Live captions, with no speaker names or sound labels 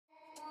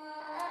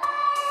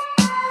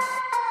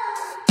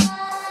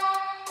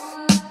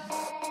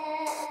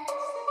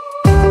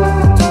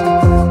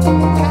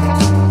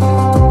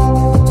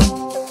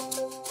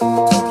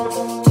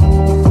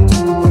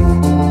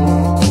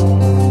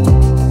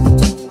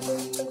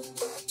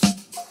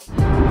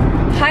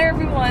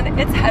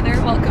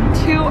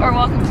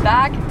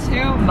back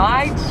to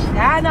my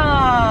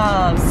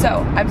channel.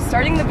 So I'm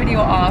starting the video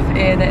off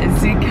in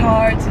the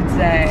car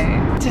today.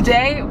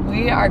 Today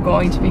we are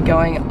going to be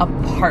going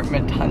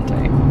apartment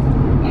hunting.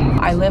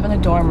 I live in a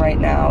dorm right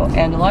now,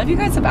 and a lot of you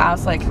guys have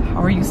asked, like,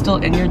 how are you still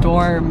in your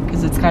dorm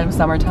because it's kind of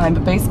summertime.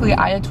 But basically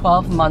I had a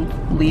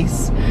 12-month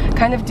lease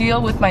kind of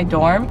deal with my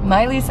dorm.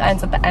 My lease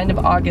ends at the end of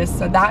August,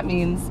 so that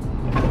means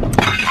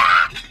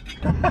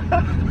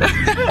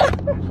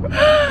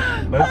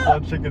Nice little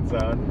chicken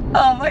sound.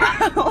 Oh my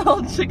god, a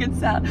little chicken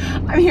sound.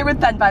 I'm here with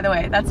Ben, by the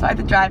way. That's why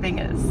the driving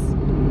is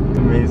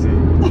amazing.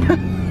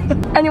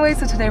 Anyway,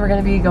 so today we're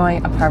gonna be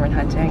going apartment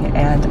hunting,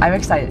 and I'm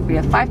excited. We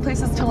have 5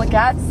 places to look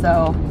at,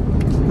 so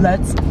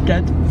let's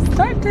get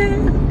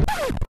started.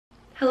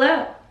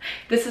 Hello,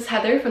 this is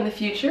Heather from the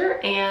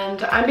future,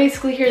 and I'm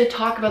basically here to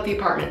talk about the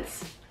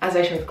apartments as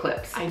I show the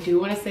clips. I do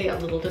want to say a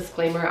little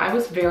disclaimer. I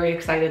was very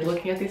excited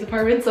looking at these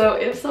apartments, so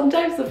if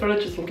sometimes the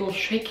footage is a little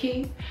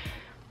shaky,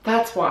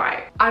 that's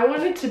why. I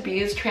wanted to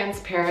be as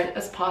transparent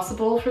as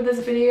possible for this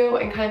video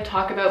and kind of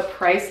talk about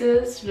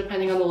prices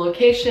depending on the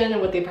location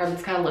and what the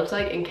apartments kind of looked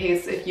like, in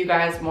case if you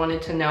guys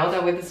wanted to know.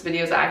 That way this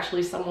video is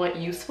actually somewhat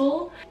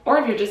useful. Or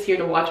if you're just here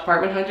to watch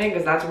apartment hunting,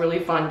 because that's really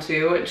fun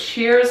too.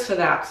 Cheers to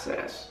that,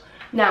 sis.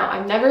 Now,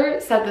 I've never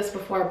said this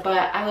before,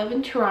 but I live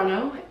in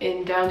Toronto,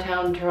 in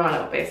downtown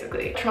Toronto,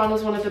 basically. Toronto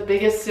is one of the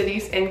biggest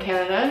cities in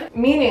Canada,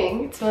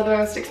 meaning it's one of the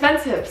most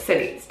expensive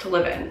cities to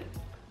live in.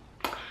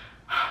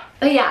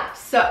 But yeah,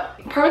 so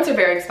apartments are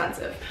very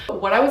expensive.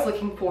 What I was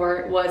looking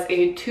for was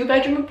a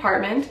 2-bedroom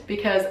apartment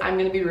because I'm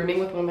gonna be rooming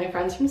with one of my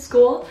friends from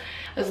school,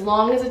 as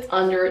long as it's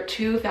under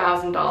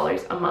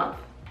 $2,000 a month.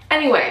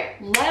 Anyway,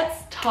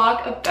 let's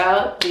talk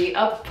about the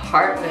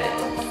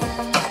apartment.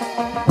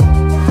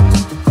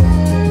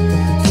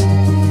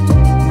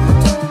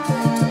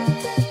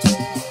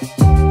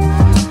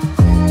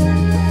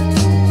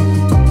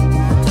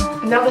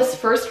 Now this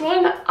first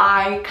one,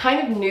 I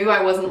kind of knew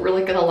I wasn't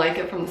really gonna like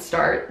it from the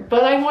start,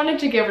 but I wanted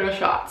to give it a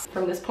shot.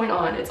 From this point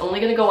on, it's only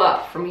gonna go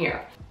up from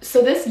here.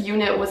 So this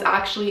unit was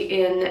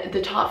actually in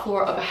the top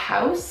floor of a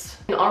house.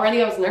 And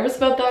already I was nervous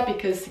about that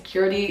because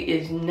security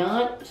is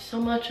not so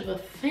much of a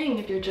thing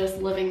if you're just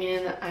living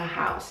in a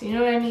house, you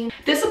know what I mean?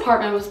 This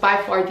apartment was by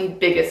far the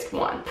biggest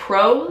one.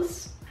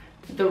 Pros: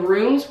 the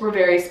rooms were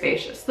very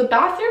spacious. The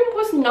bathroom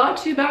was not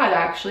too bad,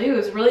 actually. It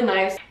was really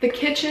nice. The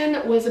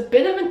kitchen was a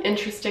bit of an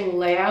interesting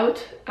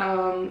layout.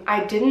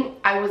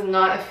 I was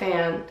not a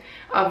fan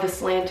of the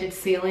slanted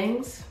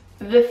ceilings.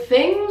 The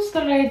things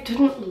that I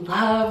didn't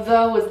love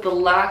though was the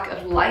lack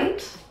of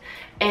light,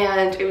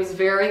 and it was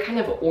very kind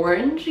of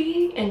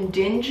orangey and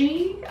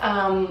dingy.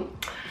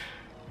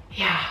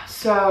 Yeah,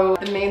 so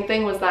the main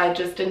thing was that I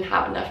just didn't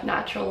have enough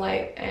natural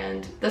light,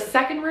 and the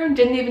second room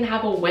didn't even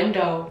have a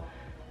window.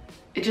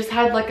 It just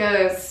had like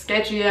a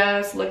sketchy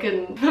ass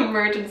looking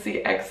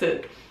emergency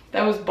exit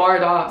that was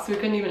barred off, so we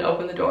couldn't even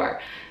open the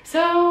door.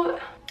 So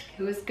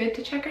it was good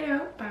to check it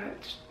out,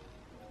 but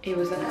it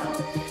was a no.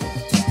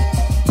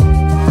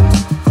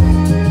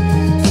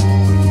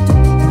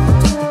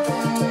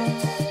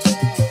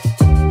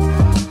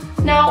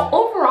 Now,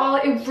 overall,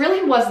 it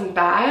really wasn't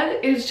bad.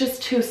 It was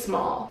just too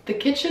small. The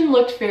kitchen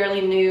looked fairly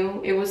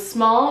new. It was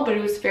small, but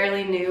it was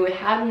fairly new. It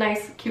had a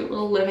nice, cute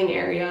little living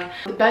area.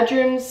 The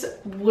bedrooms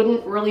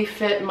wouldn't really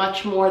fit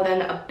much more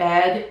than a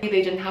bed.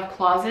 They didn't have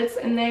closets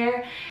in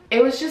there.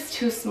 It was just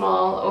too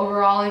small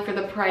overall, and for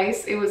the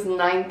price, it was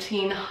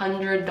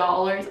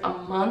 $1,900 a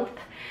month.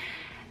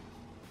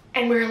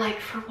 And we were like,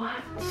 for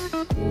what?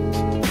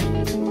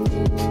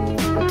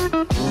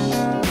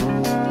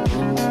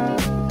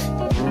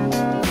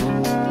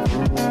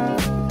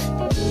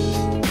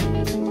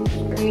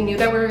 We knew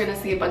that we were going to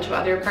see a bunch of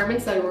other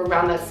apartments that were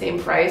around that same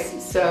price,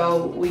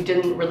 so we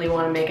didn't really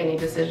want to make any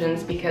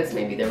decisions because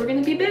maybe they were going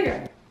to be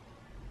bigger.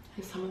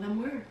 And some of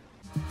them were.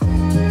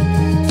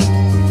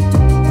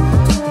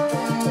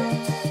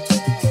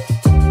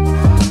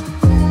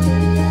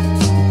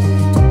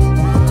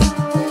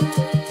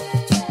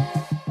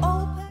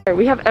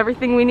 We have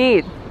everything we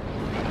need.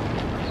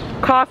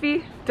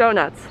 Coffee,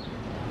 donuts.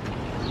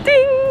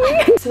 Ding!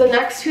 So the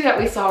next 2 that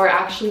we saw were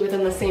actually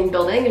within the same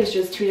building. It was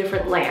just 2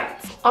 different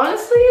layouts.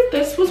 Honestly,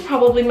 this was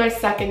probably my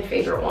second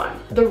favorite one.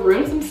 The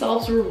rooms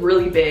themselves were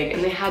really big,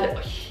 and they had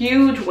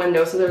huge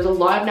windows, so there was a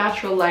lot of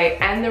natural light,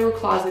 and there were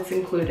closets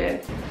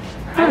included.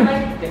 I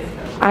like this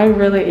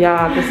though.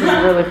 Yeah, this is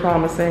really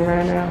promising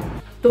right now.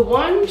 The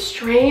one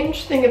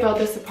strange thing about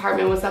this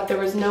apartment was that there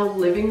was no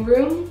living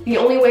room. The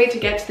only way to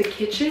get to the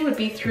kitchen would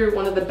be through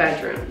one of the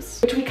bedrooms,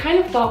 which we kind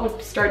of thought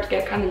would start to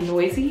get kind of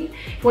noisy.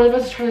 If one of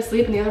us is trying to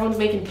sleep and the other one's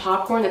making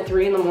popcorn at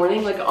 3 in the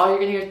morning, like all you're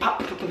gonna hear is pop,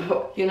 pop, pop,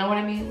 pop, you know what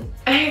I mean?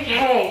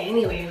 Okay,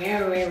 anyway,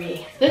 where were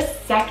we? This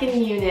second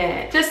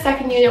unit. This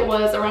second unit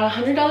was around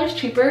 $100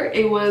 cheaper.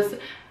 It was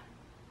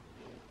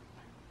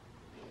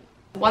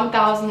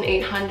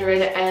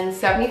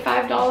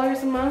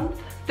 $1,875 a month.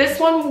 This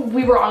one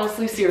we were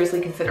honestly seriously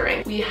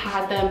considering. We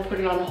had them put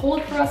it on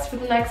hold for us for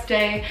the next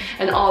day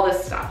and all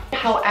this stuff.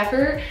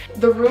 However,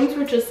 the rooms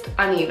were just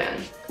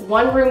uneven.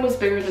 One room was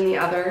bigger than the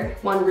other.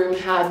 One room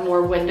had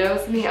more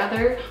windows than the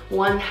other.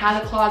 One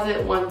had a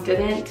closet, one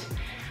didn't.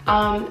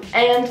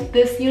 And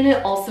this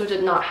unit also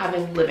did not have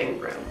a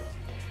living room.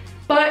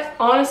 But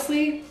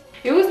honestly,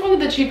 it was one of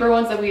the cheaper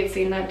ones that we had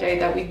seen that day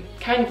that we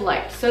kind of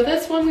liked. So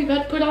this one we've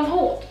had put on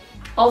hold.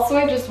 Also,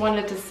 I just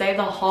wanted to say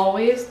the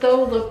hallways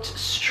though looked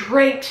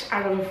straight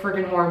out of a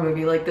freaking horror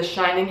movie. Like The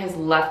Shining has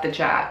left the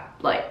chat.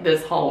 Like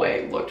this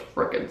hallway looked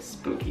freaking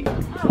spooky.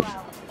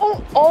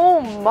 Oh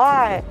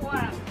my.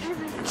 Wow.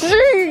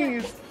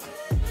 Jeez.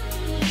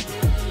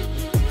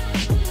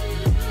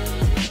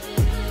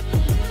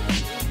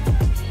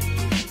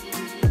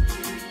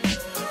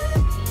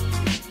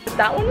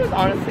 That one was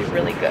honestly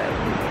really good.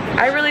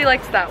 I really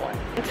liked that one.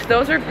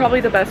 Those are probably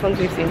the best ones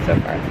we've seen so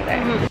far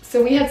today.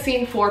 So we had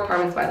seen 4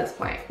 apartments by this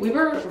point. We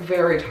were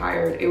very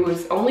tired. It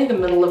was only the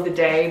middle of the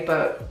day,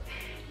 but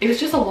it was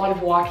just a lot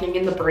of walking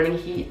in the burning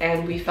heat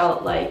and we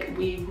felt like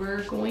we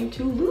were going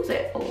to lose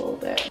it a little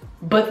bit.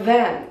 But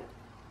then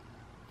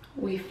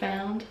we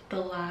found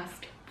the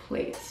last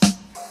place.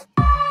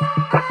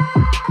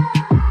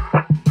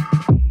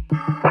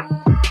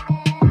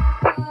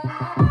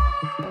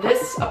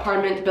 This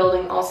apartment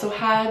building also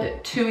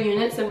had 2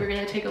 units that we're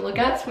gonna take a look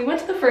at. So we went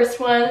to the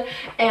first one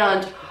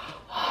and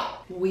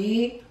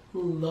we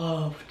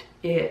loved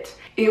it.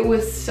 It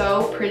was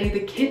so pretty.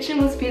 The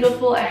kitchen was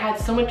beautiful. It had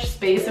so much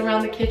space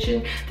around the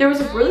kitchen. There was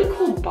a really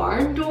cool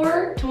barn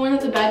door to one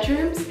of the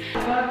bedrooms.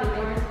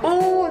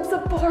 Oh, it's a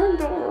barn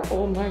door.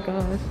 Oh my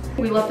gosh.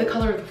 We loved the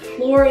color of the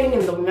flooring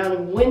and the amount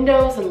of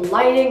windows and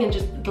lighting and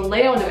just the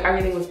layout of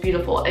everything was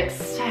beautiful,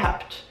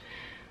 except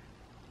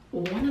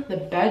one of the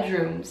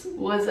bedrooms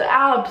was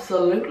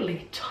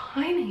absolutely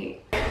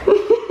tiny.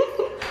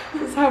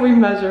 This is how we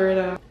measure it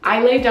out.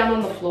 I laid down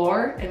on the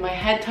floor and my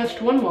head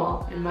touched one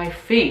wall and my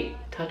feet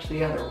touched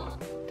the other one.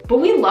 But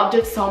we loved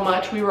it so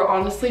much, we were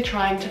honestly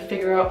trying to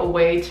figure out a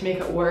way to make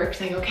it work,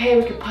 saying, okay,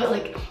 we could put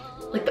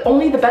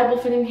only the bed will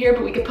fit in here,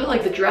 but we could put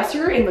like the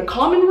dresser in the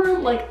common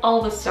room, like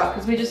all this stuff,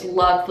 because we just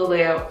loved the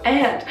layout.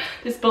 And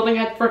this building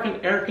had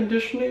freaking air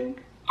conditioning.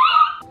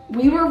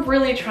 We were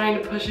really trying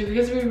to push it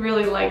because we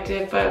really liked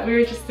it, but we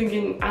were just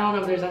thinking, I don't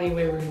know if there's any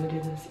way we're gonna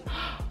do this.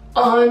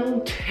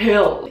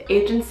 Until the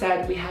agent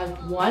said we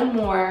have one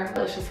more.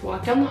 Let's just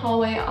walk down the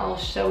hallway. I'll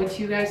show it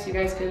to you guys so you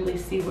guys can at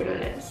least see what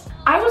it is.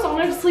 I was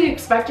honestly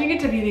expecting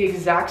it to be the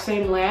exact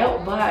same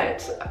layout,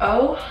 but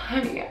oh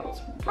honey, I was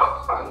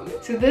wrong.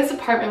 So this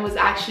apartment was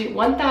actually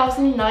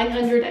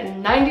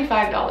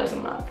 $1,995 a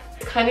month.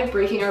 It's kind of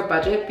breaking our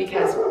budget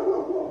because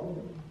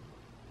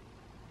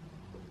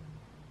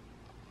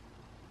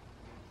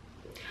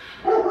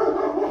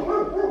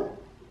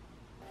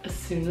as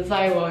soon as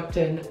I walked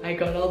in, I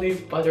got all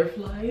these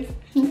butterflies.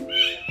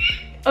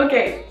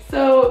 Okay,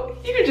 so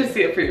you can just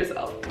see it for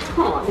yourself.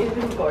 Oh, these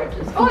are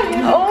gorgeous. Oh,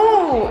 yeah.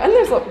 Oh, and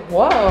there's a,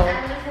 whoa.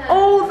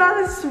 Oh, that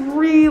is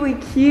really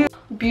cute.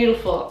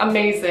 Beautiful,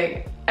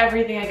 amazing.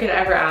 Everything I could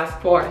ever ask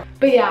for.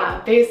 But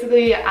yeah,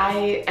 basically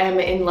I am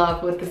in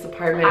love with this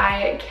apartment.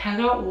 I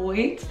cannot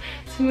wait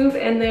to move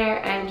in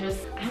there and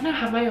just, I don't know,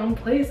 have my own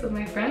place with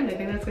my friend. I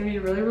think that's gonna be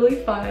really,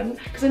 really fun.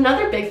 Because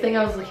another big thing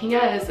I was looking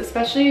at is,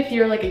 especially if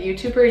you're like a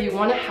YouTuber, you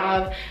wanna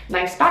have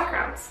nice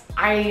backgrounds.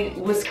 I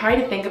was trying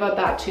to think about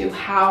that too,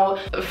 how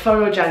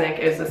photogenic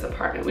is this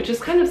apartment, which is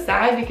kind of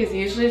sad because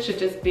usually it should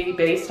just be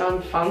based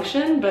on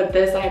function, but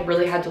this I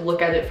really had to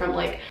look at it from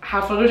like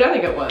how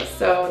photogenic it was.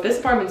 So this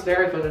apartment's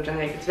very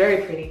photogenic, it's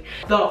very pretty.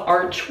 The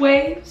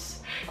archways.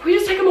 Can we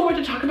just take a moment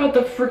to talk about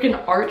the freaking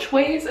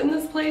archways in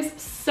this place?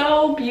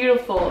 So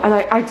beautiful. And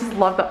I just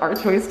love the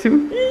archways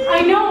too.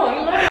 I know,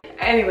 I love it.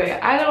 Anyway,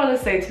 I don't want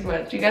to say too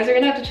much. You guys are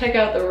gonna have to check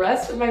out the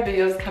rest of my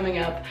videos coming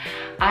up.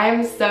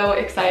 I'm so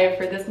excited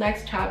for this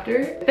next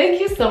chapter. Thank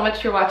you so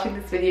much for watching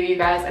this video, you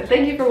guys, and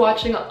thank you for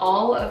watching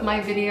all of my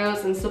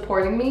videos and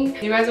supporting me.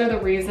 You guys are the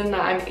reason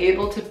that I'm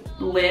able to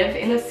live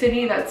in a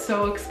city that's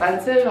so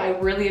expensive. I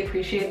really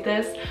appreciate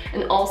this,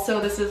 and also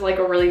this is like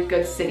a really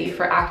good city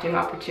for acting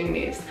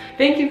opportunities.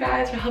 Thank you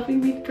guys for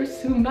helping me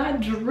pursue my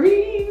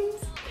dreams.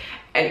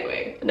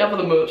 Anyway, enough of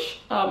the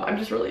mush. I'm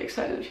just really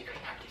excited if you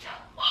couldn't already tell.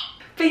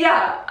 But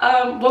yeah,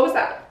 what was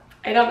that?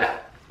 I don't know.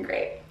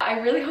 Great. I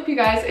really hope you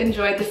guys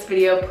enjoyed this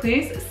video.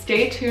 Please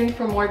stay tuned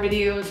for more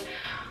videos.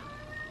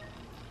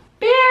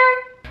 Bear!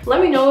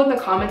 Let me know in the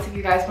comments if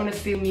you guys want to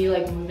see me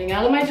like moving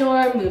out of my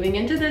dorm, moving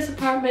into this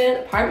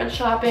apartment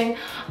shopping,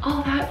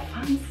 all that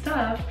fun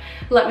stuff.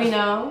 Let me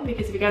know,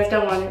 because if you guys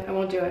don't want it, I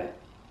won't do it.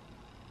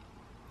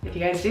 If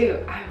you guys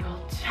do, I will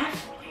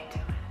definitely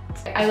do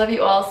it. I love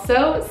you all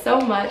so,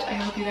 so much. I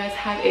hope you guys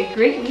have a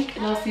great week,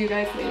 and I'll see you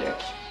guys later.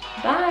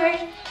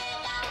 Bye!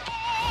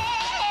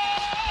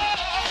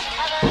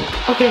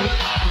 Okay.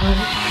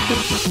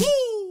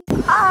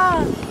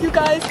 Ah! You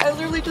guys, I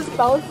literally just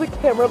balanced the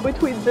camera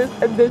between this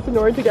and this in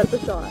order to get the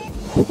shot.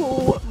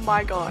 Oh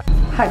my god.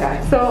 Hi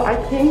guys. So I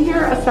came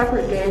here a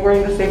separate day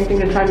wearing the same thing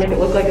to try and make it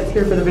look like it's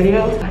here for the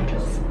video. I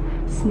just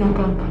snuck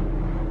up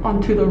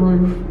onto the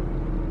roof.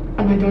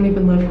 And I don't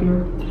even live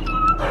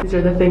here. These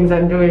are the things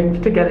I'm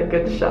doing to get a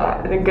good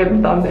shot and a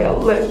good thumbnail.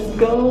 Let's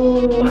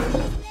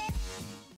go.